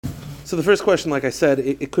So the first question, like I said,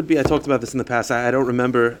 it could be, I talked about this in the past, I don't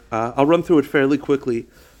remember. I'll run through it fairly quickly.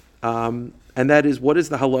 And that is, what is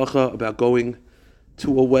the halacha about going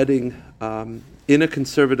to a wedding in a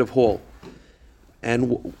conservative hall?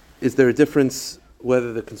 And is there a difference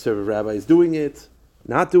whether the conservative rabbi is doing it,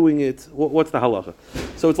 not doing it? What's the halacha?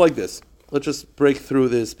 So it's like this. Let's just break through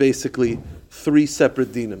this, basically 3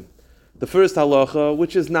 separate dinim. The first halacha,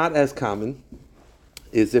 which is not as common,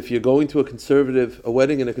 is if you're going to a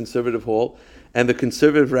wedding in a conservative hall, and the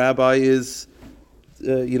conservative rabbi is,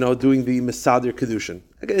 doing the mesader kedushin.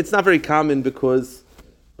 Again, it's not very common because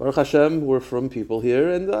Baruch Hashem, we're from people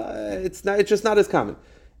here, and it's just not as common.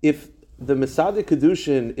 If the mesader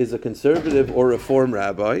kedushin is a conservative or reform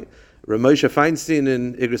rabbi, Ramosha Feinstein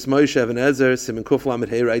in Igros Moshe Even Ezer Siman Kuf Lamed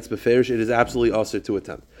Hey writes beferish, it is absolutely also to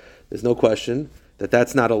attend. There's no question that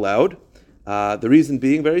that's not allowed. The reason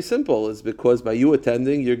being very simple is because by you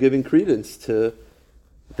attending, you're giving credence to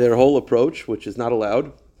their whole approach, which is not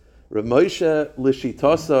allowed. Ramosha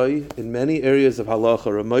Lishitasai, in many areas of halacha,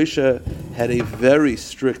 Ramosha had a very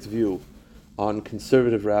strict view on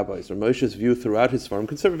conservative rabbis. Ramosha's view throughout his svarim,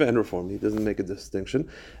 conservative and reform, he doesn't make a distinction,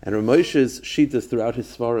 and Ramosha's shitas throughout his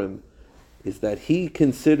svarim is that he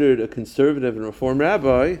considered a conservative and reform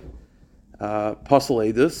rabbi,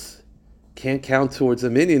 Pasal Edus, can't count towards a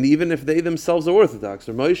minyan, even if they themselves are orthodox.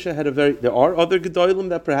 Ramosha had there are other gedolim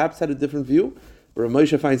that perhaps had a different view, but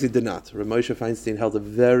Ramosha Feinstein did not. Ramosha Feinstein held a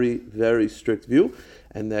very, very strict view,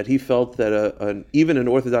 and that he felt that even an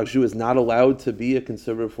Orthodox Jew is not allowed to be a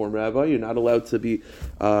conservative reform rabbi. You're not allowed to be,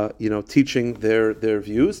 teaching their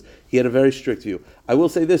views. He had a very strict view. I will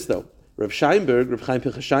say this though, Rav Chaim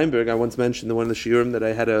Pinchas Scheinberg, I once mentioned in one of the shiurim that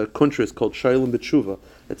I had a kuntris called Shoylim B'Tshuva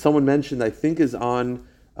that someone mentioned, I think is on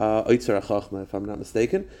Oitzer HaChachma, if I'm not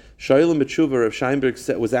mistaken. Shoylim B'Tshuva, Rav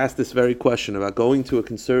Scheinberg was asked this very question about going to a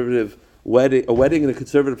wedding in a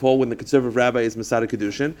conservative hall when the conservative rabbi is Masada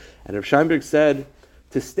Kedushin, and Rav Scheinberg said,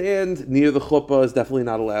 to stand near the chuppah is definitely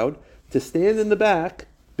not allowed. To stand in the back,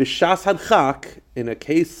 b'shas hadchak, in a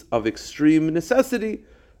case of extreme necessity,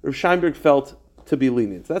 Rav Scheinberg felt to be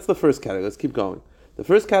lenient. So that's the first category. Let's keep going. The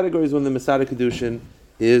first category is when the Masada Kedushin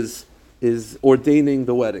is ordaining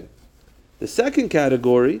the wedding. The second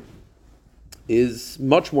category is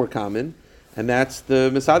much more common, and that's the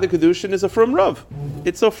Masada Kedushin is a frum Rav.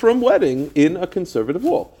 It's a frum wedding in a conservative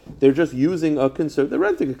hall. They're just using they're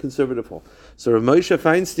renting a conservative hall. So Rav Moshe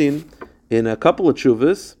Feinstein, in a couple of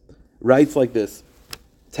tshuvas, writes like this.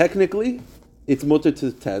 Technically, it's mutter to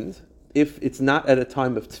attend if it's not at a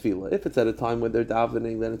time of tefillah. If it's at a time when they're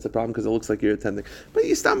davening, then it's a problem because it looks like you're attending. But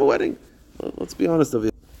you stam a wedding. Well, let's be honest of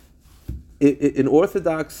it. An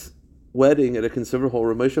Orthodox wedding at a conservative hall,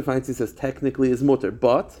 Rav Moshe Feinstein says technically is mutter,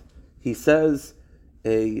 but he says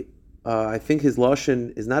I think his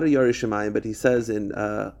lashon is not a Yerushalayim, but he says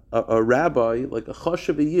a rabbi, like a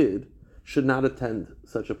chashav yid, should not attend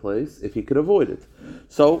such a place if he could avoid it.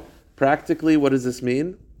 So practically, what does this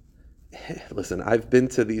mean? Listen, I've been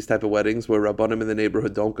to these type of weddings where rabbanim in the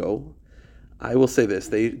neighborhood don't go. I will say this: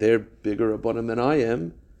 they're bigger rabbanim than I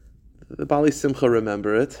am. The Bali Simcha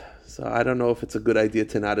remember it, so I don't know if it's a good idea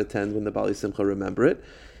to not attend when the Bali Simcha remember it.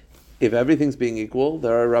 If everything's being equal,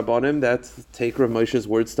 there are rabbanim that take Rav Moshe's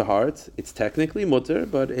words to heart. It's technically mutter,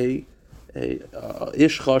 but a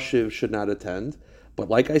ish chashiv should not attend. But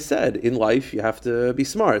like I said, in life you have to be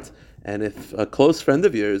smart. And if a close friend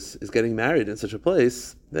of yours is getting married in such a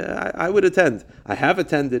place, I would attend. I have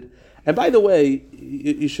attended. And by the way,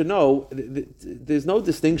 you should know, there's no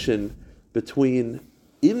distinction between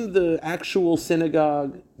in the actual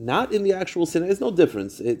synagogue, not in the actual synagogue. There's no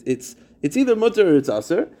difference. It's either mutter or it's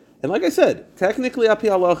aser. And like I said, technically, api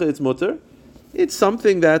halacha, it's mutter. It's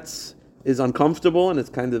something that is uncomfortable, and it's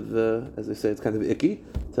kind of, as I say, it's kind of icky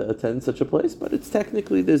to attend such a place. But it's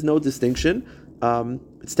technically, there's no distinction.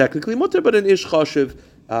 It's technically mutter, but an ish chashiv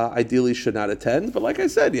ideally should not attend. But like I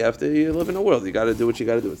said, you live in a world. You got to do what you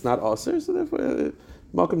got to do. It's not aser, so therefore,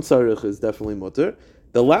 makam tzarich is definitely mutter.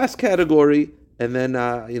 The last category. And then,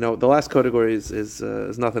 the last category is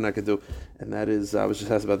nothing I can do. And that is, I was just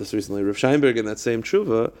asked about this recently. Rav Scheinberg in that same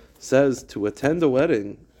tshuva says to attend a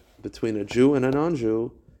wedding between a Jew and a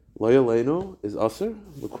non-Jew, lo yaleinu is aser,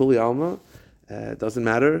 l'kuli alma. It doesn't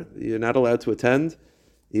matter. You're not allowed to attend,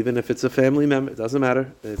 even if it's a family member. It doesn't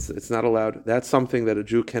matter. It's not allowed. That's something that a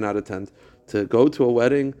Jew cannot attend. To go to a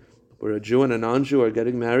wedding where a Jew and a non-Jew are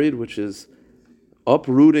getting married, which is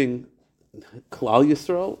uprooting Klal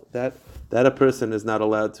Yisrael, that a person is not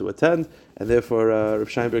allowed to attend, and therefore Rav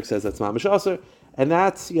Scheinberg says that's mamash aser. And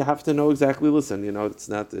that's, you have to know exactly, listen, it's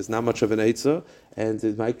not much of an eitzah, and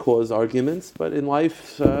it might cause arguments, but in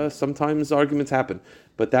life, sometimes arguments happen.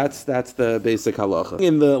 But that's the basic halacha.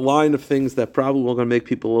 In the line of things that probably are going to make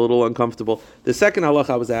people a little uncomfortable, the second halacha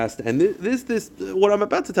I was asked, and this what I'm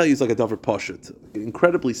about to tell you is like a davar pashut,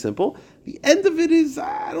 incredibly simple. The end of it is,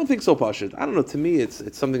 I don't think so pashut. I don't know, to me it's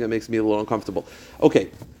something that makes me a little uncomfortable.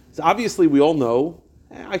 Okay, so obviously we all know,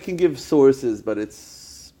 I can give sources, but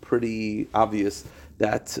it's pretty obvious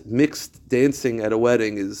that mixed dancing at a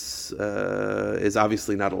wedding is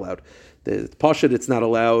obviously not allowed. The pashut, it's not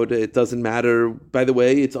allowed. It doesn't matter. By the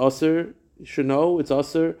way, it's asur. You should know it's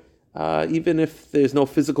asur, even if there's no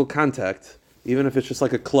physical contact. Even if it's just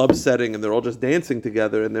like a club setting and they're all just dancing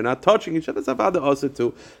together and they're not touching each other, it's about the asur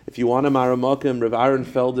too. If you want to maramakim, Rav Aaron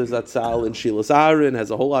Felder's Atzal and Shilas Aaron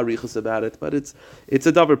has a whole arichus about it, but it's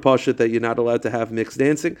a davar pashut that you're not allowed to have mixed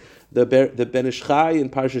dancing. The Ben Ish Chai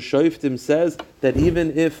in Parsha Shoftim says that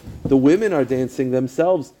even if the women are dancing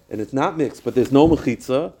themselves and it's not mixed, but there's no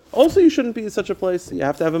mechitza, also you shouldn't be in such a place. You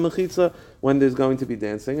have to have a mechitza when there's going to be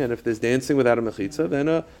dancing, and if there's dancing without a mechitza,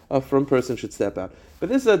 then a frum person should step out. But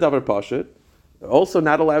this is a davar pashut. Also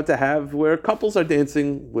not allowed to have where couples are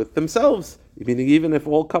dancing with themselves, meaning even if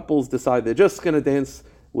all couples decide they're just going to dance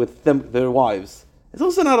with their wives. It's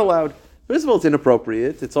also not allowed. First of all, it's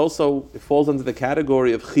inappropriate. It falls under the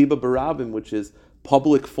category of chiba barabim, which is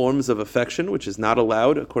public forms of affection, which is not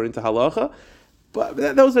allowed according to halacha. But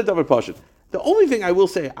those are davar pashut. The only thing I will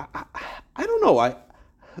say, I don't know.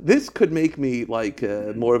 This could make me like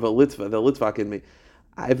more of a the litvak in me.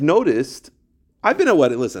 I've noticed. I've been at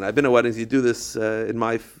weddings. You do this in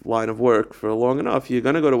my line of work for long enough. You're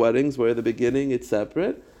going to go to weddings where at the beginning it's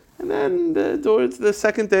separate, and then towards the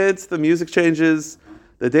second dance, the music changes,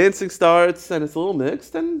 the dancing starts, and it's a little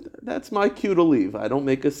mixed, and that's my cue to leave. I don't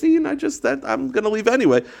make a scene. I'm going to leave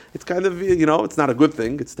anyway. It's kind of, it's not a good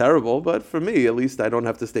thing. It's terrible, but for me, at least, I don't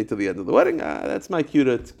have to stay till the end of the wedding. That's my cue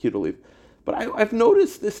to leave. But I've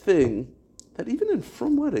noticed this thing that even in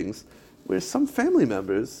frum weddings, where some family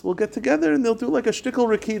members will get together and they'll do like a shtickle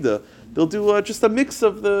rakida. They'll do just a mix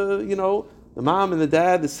of the mom and the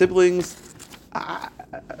dad, the siblings.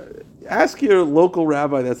 Ask your local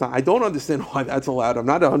rabbi. I don't understand why that's allowed. I'm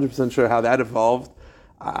not 100% sure how that evolved.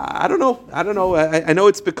 I don't know. I know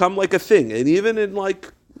it's become like a thing, and even in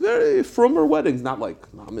like very frummer weddings, not like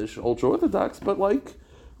mamish ultra orthodox, but like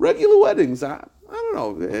regular weddings. I don't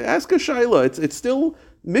know. Ask a shaila. It's still.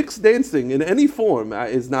 Mixed dancing in any form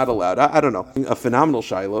is not allowed. I don't know. A phenomenal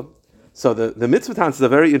shaila. So the mitzvah tans is a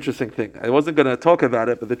very interesting thing. I wasn't going to talk about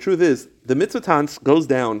it, but the truth is, the mitzvah tans goes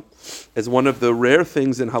down as one of the rare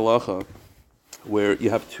things in halacha where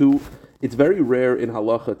you have two. It's very rare in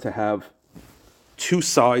halacha to have two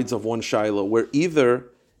sides of one shaila, where either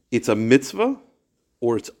it's a mitzvah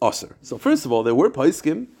or it's asur. So first of all, there were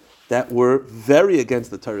poskim that were very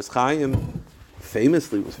against the Torah. Chaim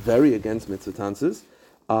famously was very against mitzvah tanses.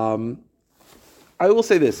 I will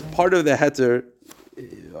say this, part of the heter,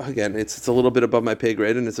 again, it's a little bit above my pay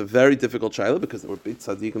grade, and it's a very difficult shaila because there were big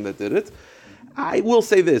tzaddikim that did it. I will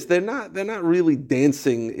say this, they're not really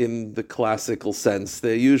dancing in the classical sense.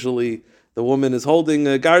 They're usually, the woman is holding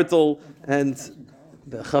a gartel, and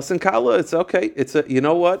the chas and kala, it's okay. It's a, you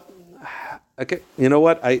know what? Okay, you know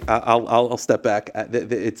what? I'll step back.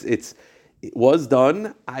 It was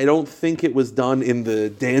done. I don't think it was done in the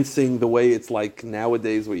dancing the way it's like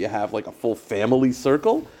nowadays, where you have like a full family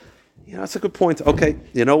circle. That's a good point. Okay,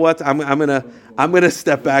 you know what? I'm gonna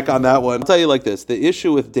step back on that one. I'll tell you like this: the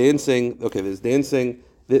issue with dancing. Okay, there's dancing.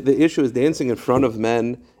 The issue is dancing in front of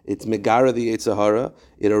men. It's megara the Yetzer Hara.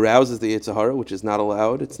 It arouses the Yetzer Hara, which is not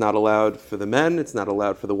allowed. It's not allowed for the men. It's not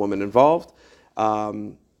allowed for the woman involved.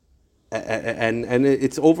 And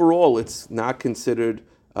it's overall, it's not considered.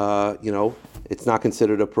 It's not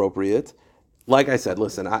considered appropriate. Like I said,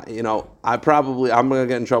 listen, I'm going to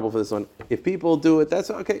get in trouble for this one. If people do it, that's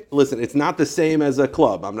okay. Listen, it's not the same as a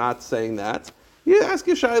club. I'm not saying that. You ask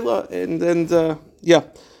your shaila,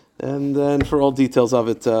 and then for all details of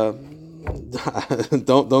it,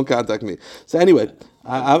 don't contact me. So anyway,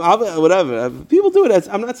 I'll whatever. People do it.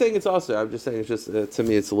 I'm not saying it's awesome. I'm just saying it's just to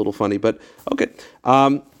me it's a little funny. But okay,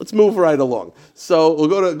 let's move right along. So we'll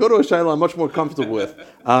go to a shaila I'm much more comfortable with.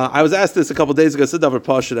 I was asked this a couple days ago. It's a davar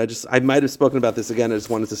pashut. I might have spoken about this again. I just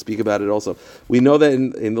wanted to speak about it also. We know that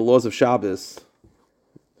in the laws of Shabbos.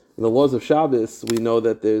 In the laws of Shabbos, we know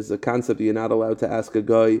that there's a concept that you're not allowed to ask a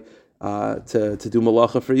guy to do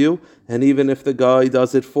malacha for you, and even if the guy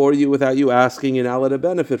does it for you without you asking, you're not allowed to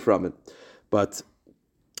benefit from it. But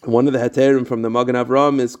one of the heterim from the Magen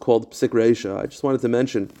Avraham is called psik reisha. I just wanted to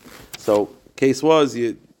mention. So, case was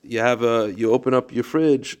you open up your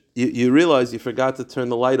fridge, you realize you forgot to turn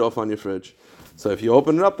the light off on your fridge. So if you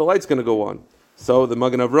open it up, the light's going to go on. So the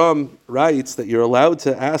Magen Avram writes that you're allowed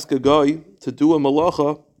to ask a guy to do a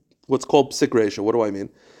malacha, what's called psik reisha. What do I mean?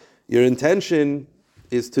 Your intention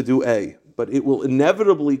is to do A, but it will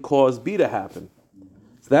inevitably cause B to happen.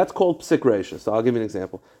 So that's called psik reisha. So I'll give you an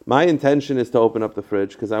example. My intention is to open up the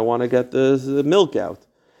fridge because I want to get the milk out.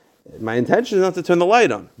 My intention is not to turn the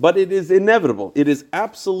light on, but it is inevitable. It is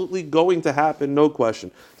absolutely going to happen, no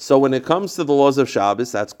question. So when it comes to the laws of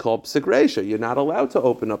Shabbos, that's called psik reisha. You're not allowed to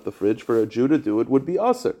open up the fridge. For a Jew to do it would be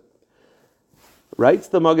usher. Writes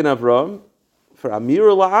the Magen Avram, for Amir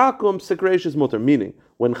la'akum, psik reisha is mutter. Meaning,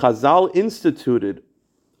 when Chazal instituted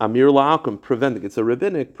Amir la'akum, preventing, it's a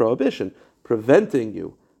rabbinic prohibition, preventing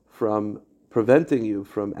you from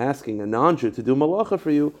asking a non-Jew to do malacha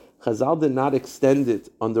for you, Chazal did not extend it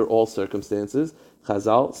under all circumstances.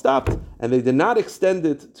 Chazal stopped, and they did not extend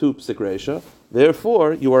it to psik reisha.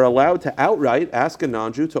 Therefore, you are allowed to outright ask a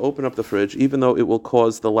non-Jew to open up the fridge, even though it will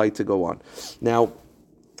cause the light to go on. Now,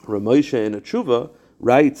 Ramosha in a tshuva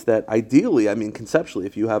writes that ideally, conceptually,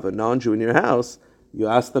 if you have a non-Jew in your house, you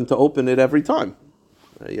ask them to open it every time.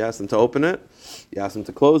 You ask them to open it, you ask them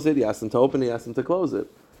to close it, you ask them to open it, you ask them to close it.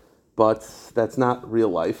 But that's not real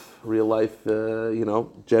life. Real life,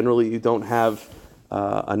 generally you don't have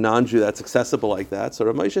a non-Jew that's accessible like that. So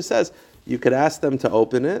Ramosha says you could ask them to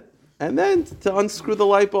open it and then to unscrew the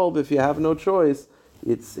light bulb if you have no choice.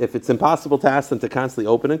 If it's impossible to ask them to constantly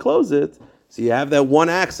open and close it, so you have that one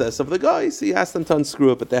access of the guy, so you ask them to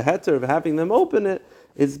unscrew it. But the heter of having them open it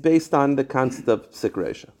is based on the concept of psik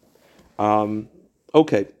reisha.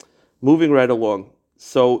 Okay, moving right along.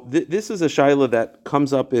 So this is a shaila that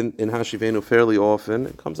comes up in Hashivenu fairly often.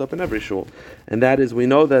 It comes up in every shul. And that is, we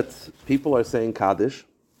know that people are saying kaddish.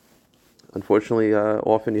 Unfortunately,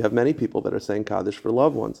 often you have many people that are saying kaddish for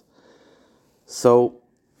loved ones. So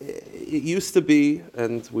it used to be,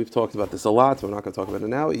 and we've talked about this a lot, so we're not going to talk about it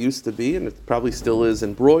now. It used to be, and it probably still is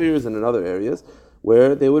in broyers and in other areas,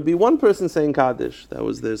 where there would be one person saying kaddish. That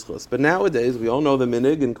was their zchus. But nowadays, we all know the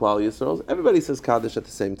minig in Klal Yisrael. Everybody says kaddish at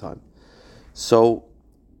the same time. So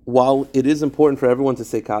while it is important for everyone to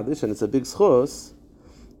say kaddish, and it's a big zchus,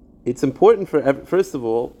 it's important first of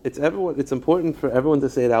all, it's important for everyone to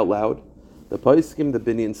say it out loud. The Paiskim, the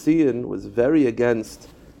Binyan Siyan, was very against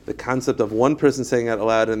the concept of one person saying it out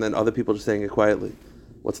loud and then other people just saying it quietly.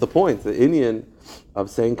 What's the point? The inyan of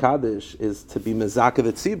saying kaddish is to be mezaka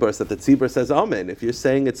the tzibur, so that the tzibur says amen. If you're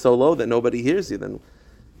saying it so low that nobody hears you, then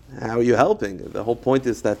how are you helping? The whole point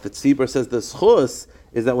is that the tzibur says the zchus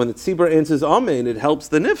is that when the tzibur answers amen, it helps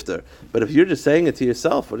the nifter. But if you're just saying it to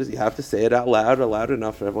yourself, you have to say it out loud or loud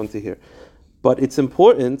enough for everyone to hear. But it's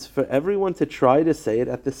important for everyone to try to say it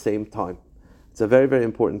at the same time. It's a very, very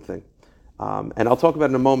important thing. And I'll talk about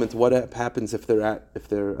in a moment what happens if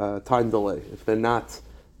they're time delay, if they're not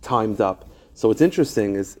timed up. So what's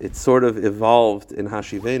interesting is it's sort of evolved in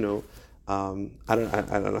Hashivenu. I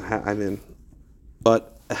don't know how,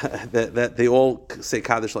 but that they all say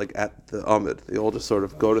kaddish like at the Amid. They all just sort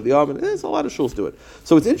of go to the Amid. There's a lot of shuls do it.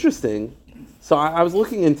 So it's interesting. So I was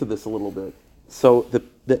looking into this a little bit. So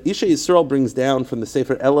the Isha Yisrael brings down from the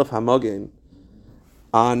Sefer Elef Hamogen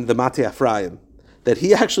on the Matei Ephraim that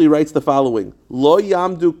he actually writes the following: Lo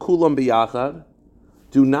yamdu kulam biyachad,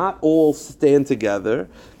 do not all stand together,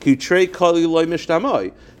 kitrei kali loy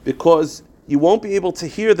mishtamoi, because you won't be able to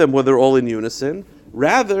hear them when they're all in unison.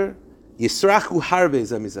 Rather, yisrachu harbe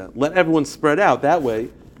zemizeh, let everyone spread out. That way,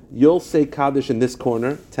 you'll say kaddish in this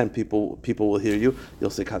corner, 10 people will hear you.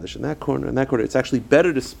 You'll say kaddish in that corner, and that corner. It's actually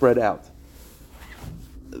better to spread out.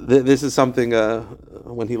 This is something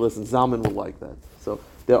when he listens, Zalman will like that. So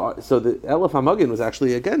the Elef Hamagin was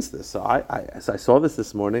actually against this. So I saw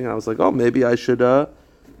this morning, and I was like, oh, maybe I should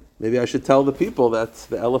tell the people that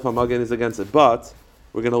the Elef Hamagin is against it. But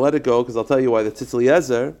we're going to let it go, because I'll tell you why. The Tzitz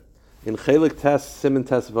Eliezer, in Chelik Tes Siman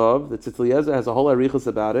Tes Vav, the Tzitz Eliezer has a whole arichus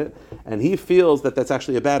about it, and he feels that that's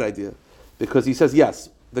actually a bad idea, because he says, yes,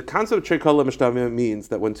 the concept of Trei Kol Mishtamim means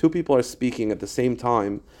that when two people are speaking at the same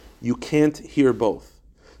time, you can't hear both.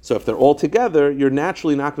 So if they're all together, you're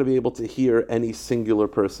naturally not going to be able to hear any singular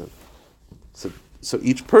person. So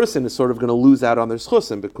each person is sort of going to lose out on their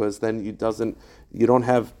schusim, because then you don't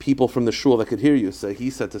have people from the shul that could hear you. So he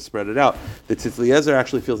said to spread it out. The Tzitz Eliezer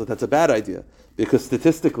actually feels that that's a bad idea, because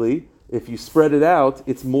statistically, if you spread it out,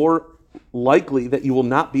 it's more likely that you will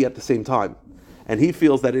not be at the same time. And he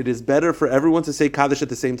feels that it is better for everyone to say kaddish at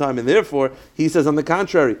the same time, and therefore he says, on the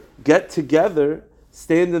contrary, get together,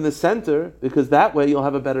 stand in the center, because that way you'll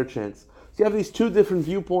have a better chance. So you have these two different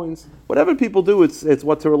viewpoints. Whatever people do, it's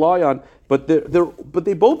what to rely on. But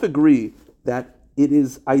they both agree that it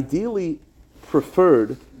is ideally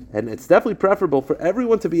preferred, and it's definitely preferable for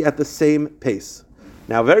everyone to be at the same pace.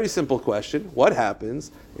 Now, very simple question: what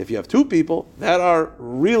happens if you have two people that are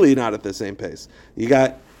really not at the same pace? You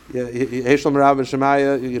got Heshlam Rav and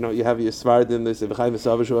Shemaya. You have your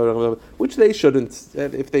Svardim, which they shouldn't.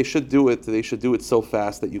 If they should do it, they should do it so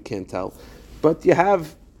fast that you can't tell. But you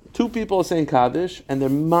have two people saying kaddish, and they're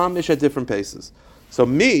mamish at different paces. So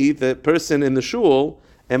me, the person in the shul,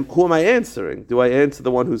 who am I answering? Do I answer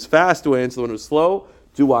the one who's fast? Do I answer the one who's slow?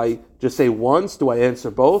 Do I just say once? Do I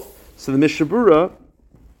answer both? So the Mishabura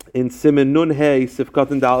in Siman Nun Hey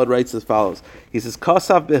Sifkat and Dalad writes as follows. He says,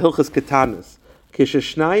 "Kasav behilchas ketanis,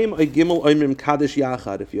 kishnayim gimel oimrim kaddish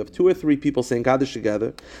yachad." If you have two or three people saying kaddish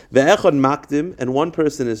together, ve'echad makdim, and one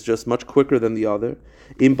person is just much quicker than the other.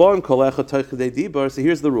 Im boim kol echad tochidei dibar. So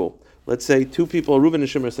here's the rule. Let's say two people, Reuven and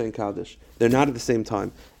Shimon, are saying kaddish. They're not at the same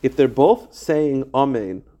time. If they're both saying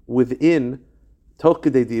amen within Toch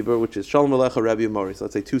K'dei Dibur, which is Shalom Alecha Rabbi Mori, so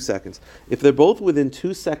let's say 2 seconds. If they're both within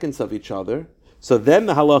 2 seconds of each other, so then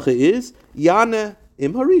the halacha is Yana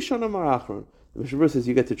Im Harishon Amar Achron. The Mishnah says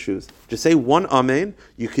you get to choose. Just say one amen.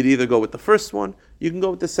 You could either go with the first one, you can go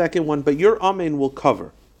with the second one, but your amen will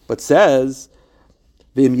cover. But says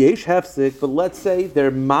V'im Yesh Hefsik. But let's say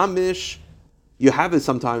they're mamish. You have it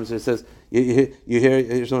sometimes. It says you hear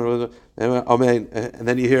amen, and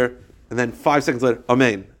then you hear, and then 5 seconds later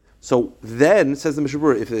amen. So then, says the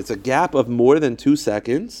Mishabur, if it's a gap of more than 2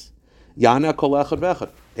 seconds, Yana kol echad v'echad,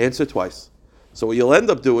 answer twice. So what you'll end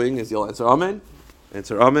up doing is you'll answer Amen,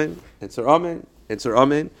 answer Amen, answer Amen, answer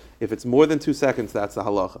Amen. If it's more than 2 seconds, that's the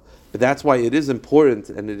halacha. But that's why it is important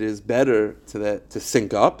and it is better to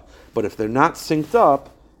sync up. But if they're not synced up,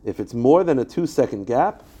 if it's more than a 2 second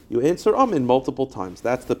gap, you answer Amen multiple times.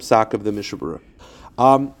 That's the psak of the Mishabura.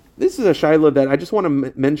 This is a shaila that I just want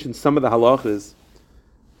to mention some of the halachas.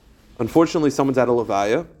 Unfortunately, someone's at a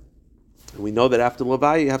levaya, and we know that after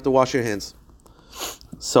levaya you have to wash your hands.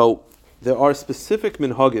 So there are specific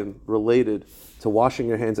minhagim related to washing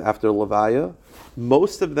your hands after levaya.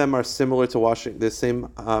 Most of them are similar to washing. The same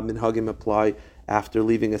minhagim apply after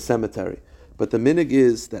leaving a cemetery. But the minhag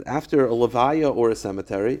is that after a levaya or a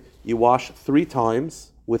cemetery, you wash 3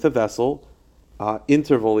 times with a vessel,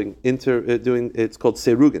 doing it's called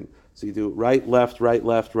serugin. So you do right, left, right,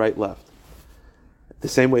 left, right, left. The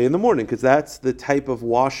same way in the morning, because that's the type of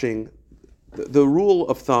washing. The rule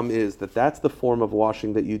of thumb is that that's the form of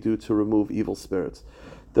washing that you do to remove evil spirits.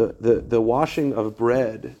 The washing of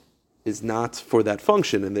bread is not for that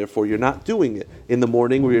function, and therefore you're not doing it in the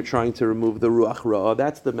morning where you're trying to remove the ruach ra'ah.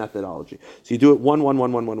 That's the methodology. So you do it 1, 1,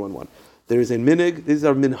 1, 1, 1, 1, 1. There is a minig. These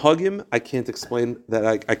are minhagim. I can't explain that.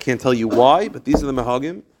 I can't tell you why, but these are the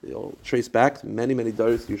minhagim. They'll trace back to many, many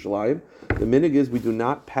days to Yerushalayim. The minig is we do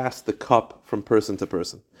not pass the cup from person to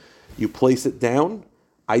person. You place it down,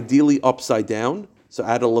 ideally upside down. So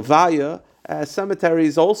at a levaya,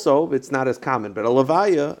 cemeteries also, it's not as common, but a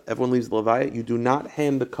levaya, everyone leaves the levaya, you do not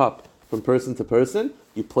hand the cup from person to person.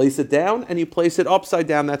 You place it down and you place it upside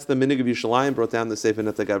down. That's the minig of Yerushalayim, brought down the Sefer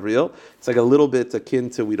Neta Gabriel. It's like a little bit akin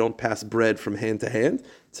to we don't pass bread from hand to hand.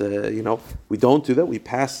 We don't do that. We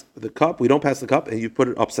pass the cup. We don't pass the cup, and you put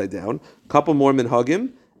it upside down. Couple more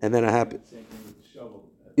minhagim, and then I have.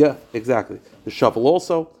 Yeah, exactly. The shovel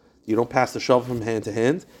also. You don't pass the shovel from hand to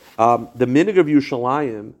hand. The minig of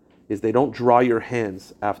Yerushalayim is they don't dry your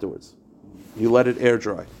hands afterwards. You let it air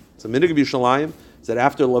dry. So minig of Yerushalayim is that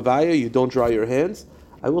after levaya you don't dry your hands.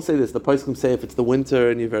 I will say this: the poskim say if it's the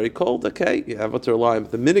winter and you're very cold, okay, you have to rely.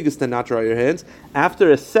 But the minig is to not dry your hands.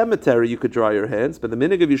 After a cemetery, you could dry your hands, but the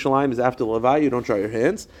minig of Yerushalayim is after levaya you don't dry your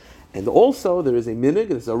hands. And also there is a minig,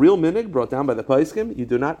 this is a real minig brought down by the poskim. You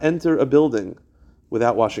do not enter a building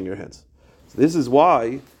without washing your hands. So this is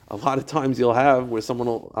why a lot of times you'll have where someone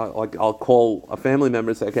will, I'll call a family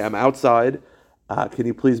member and say, okay, I'm outside, can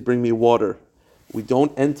you please bring me water? We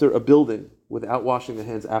don't enter a building without washing the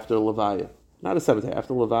hands after levaya. Not a cemetery.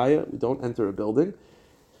 After levaya, we don't enter a building.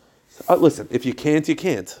 So, listen, if you can't, you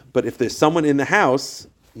can't. But if there's someone in the house,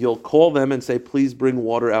 you'll call them and say, please bring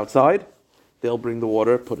water outside. They'll bring the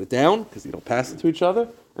water, put it down, because you don't pass it to each other,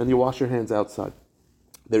 and you wash your hands outside.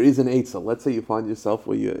 There is an eitzah. Let's say you find yourself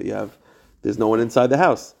where there's no one inside the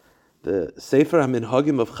house. The Sefer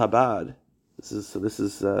HaMinhagim of Chabad. This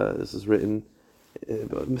is written.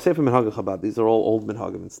 Sefer Minhag of Chabad. These are all old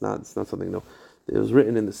minhagim. It's not something new. It was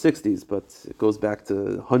written in the 60s, but it goes back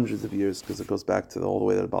to hundreds of years because it goes back to all the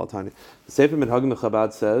way to the Balatani. The Sefer Minhagim of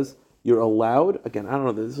Chabad says you're allowed. Again, I don't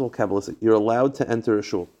know. This is all Kabbalistic. You're allowed to enter a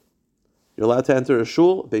shul. You're allowed to enter a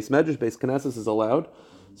shul. Beis Medrash, Beis Knesset is allowed.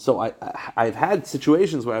 So I've had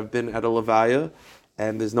situations where I've been at a levaya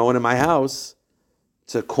and there's no one in my house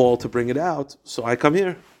to call to bring it out, so I come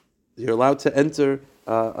here. You're allowed to enter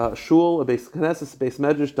a shul, a beis knesses, a beis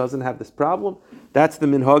medrash doesn't have this problem. That's the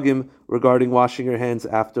minhagim regarding washing your hands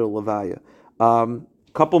after levaya.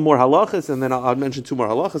 Couple more halachas, and then I'll mention 2 more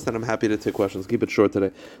halachas, and I'm happy to take questions. Keep it short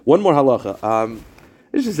today. One more halacha.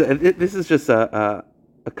 This is just a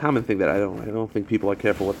common thing that I don't think people are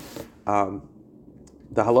careful with.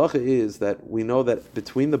 The halacha is that we know that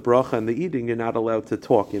between the bracha and the eating, you're not allowed to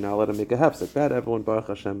talk. You're not allowed to make a hefsek. That everyone, Baruch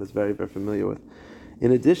Hashem, is very, very familiar with.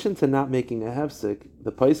 In addition to not making a hefsek,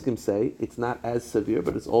 the poskim say it's not as severe,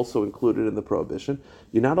 but it's also included in the prohibition.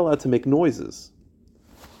 You're not allowed to make noises.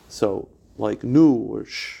 So, like nu or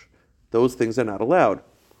shh, those things are not allowed.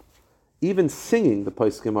 Even singing, the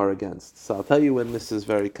poskim are against. So I'll tell you when this is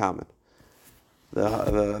very common.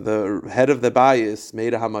 The head of the bayis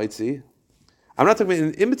made a hamotzei. I'm not talking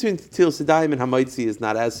about in between Til Sidayim and hamotzei is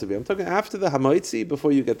not as severe. I'm talking after the hamotzei,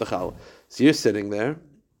 before you get the challah. So you're sitting there.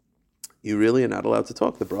 You really are not allowed to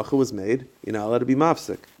talk. The bracha was made. You're not allowed to be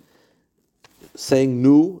mafsik. Saying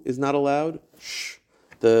nu is not allowed. Shh.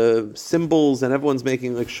 The symbols and everyone's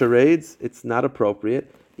making like charades. It's not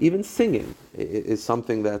appropriate. Even singing is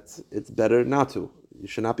something that it's better not to. You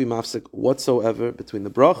should not be mafsik whatsoever between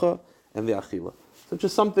the bracha and the achila. So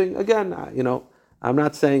just something, again, I'm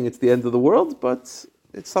not saying it's the end of the world, but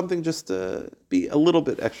it's something just to be a little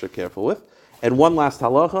bit extra careful with. And one last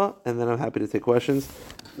halacha, and then I'm happy to take questions.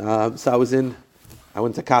 So I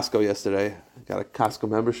went to Costco yesterday. I got a Costco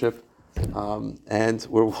membership, and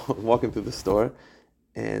we're walking through the store,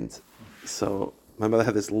 and so my mother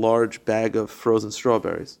had this large bag of frozen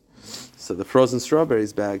strawberries. So the frozen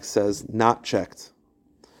strawberries bag says not checked.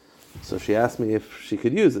 So she asked me if she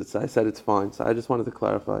could use it. So I said it's fine. So I just wanted to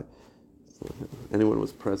clarify. So anyone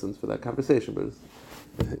was present for that conversation, but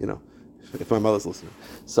if my mother's listening.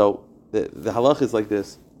 So the halach is like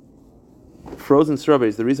this. Frozen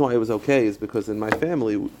strawberries, the reason why it was okay is because in my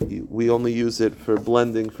family, we only use it for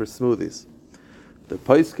blending for smoothies. The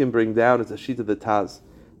poskim bring down, it's a sheet of the Taz.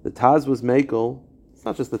 The Taz was makel. It's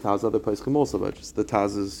not just the Taz, other poskim also, but just the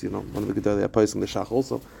Taz is, one of the Gedolei poskim, the Shach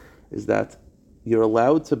also, is that you're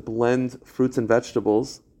allowed to blend fruits and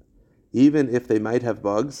vegetables, even if they might have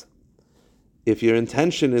bugs, if your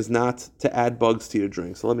intention is not to add bugs to your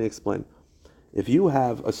drink. So let me explain. If you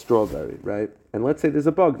have a strawberry, right, and let's say there's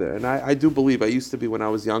a bug there, and I do believe, I used to be, when I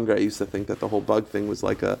was younger, I used to think that the whole bug thing was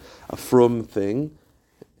like a frum thing.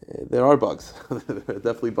 There are bugs. There are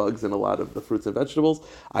definitely bugs in a lot of the fruits and vegetables.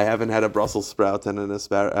 I haven't had a Brussels sprout and an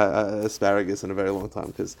asparagus in a very long time,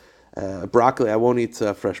 because broccoli, I won't eat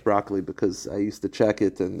fresh broccoli because I used to check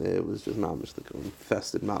it and it was just mamish, like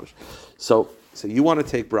infested mamish. So you want to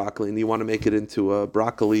take broccoli and you want to make it into a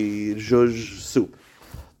broccoli zhuzh soup.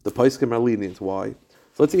 The poskim are lenient. Why?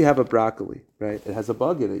 So let's say you have a broccoli, right? It has a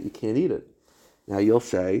bug in it. You can't eat it. Now you'll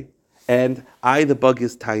say, and the bug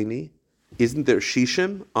is tiny. Isn't there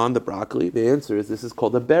shishim on the broccoli? The answer is this is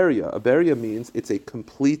called a beria. A beria means it's a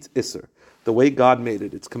complete isser. The way God made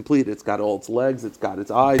it, it's complete. It's got all its legs, it's got its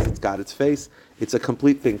eyes, it's got its face. It's a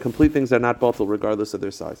complete thing. Complete things are not bottle regardless of their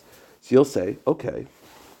size. So you'll say, okay,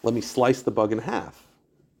 let me slice the bug in half.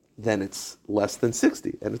 Then it's less than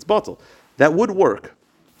 60 and it's bottle. That would work.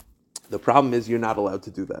 The problem is you're not allowed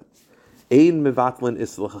to do that. Ein mevatlin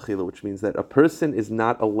isla chachila, which means that a person is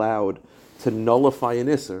not allowed to nullify an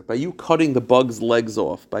isser. By you cutting the bug's legs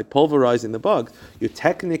off, by pulverizing the bug, you're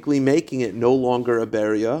technically making it no longer a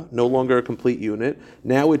beria, no longer a complete unit.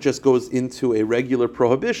 Now it just goes into a regular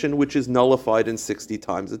prohibition, which is nullified in 60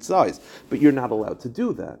 times its size. But you're not allowed to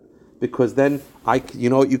do that. Because then, you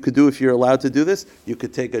know what you could do if you're allowed to do this? You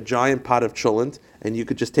could take a giant pot of cholent, and you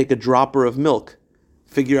could just take a dropper of milk,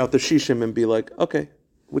 figure out the shishim, and be like, okay,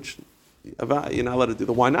 which you're not allowed to do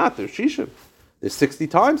that. Why not? There's shishim. There's 60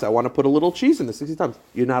 times. I want to put a little cheese in the 60 times.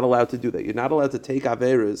 You're not allowed to do that. You're not allowed to take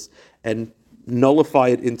averas and nullify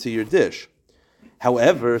it into your dish.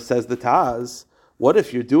 However, says the Taz, what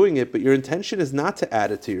if you're doing it, but your intention is not to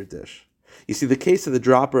add it to your dish? You see, the case of the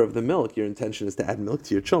dropper of the milk, your intention is to add milk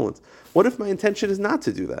to your cholent. What if my intention is not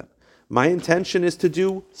to do that? My intention is to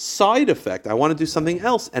do side effect. I want to do something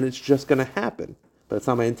else, and it's just going to happen. But it's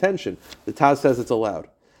not my intention. The Taz says it's allowed.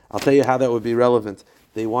 I'll tell you how that would be relevant.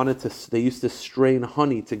 They used to strain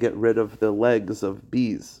honey to get rid of the legs of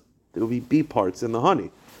bees. There would be bee parts in the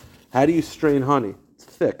honey. How do you strain honey? It's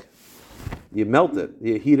thick. You melt it.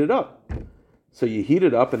 You heat it up. So you heat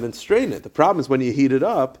it up and then strain it. The problem is when you heat it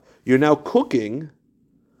up, you're now cooking.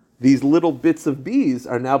 These little bits of bees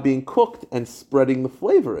are now being cooked and spreading the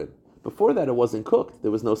flavor in. Before that, it wasn't cooked.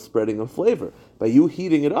 There was no spreading of flavor. By you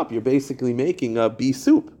heating it up, you're basically making a bee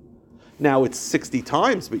soup. Now it's 60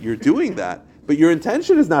 times, but you're doing that. But your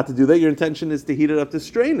intention is not to do that. Your intention is to heat it up to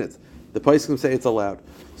strain it. The poskim say it's allowed.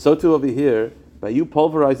 So too over here, by you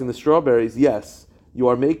pulverizing the strawberries, yes, you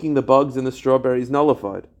are making the bugs in the strawberries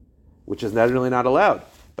nullified, which is really not allowed.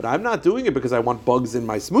 But I'm not doing it because I want bugs in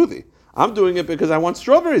my smoothie. I'm doing it because I want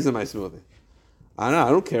strawberries in my smoothie. I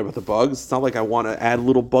don't care about the bugs. It's not like I want to add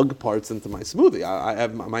little bug parts into my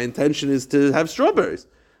smoothie. My intention is to have strawberries.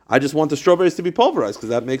 I just want the strawberries to be pulverized because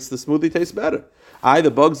that makes the smoothie taste better.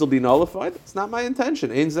 The bugs will be nullified. It's not my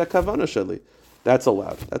intention. Ein zeh kavana sheli. That's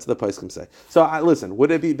allowed. That's what the poskim say. So listen,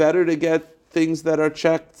 would it be better to get things that are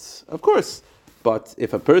checked? Of course. But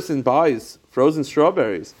if a person buys frozen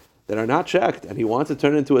strawberries that are not checked and he wants to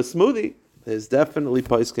turn it into a smoothie, there's definitely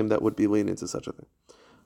poskim that would be lenient to such a thing.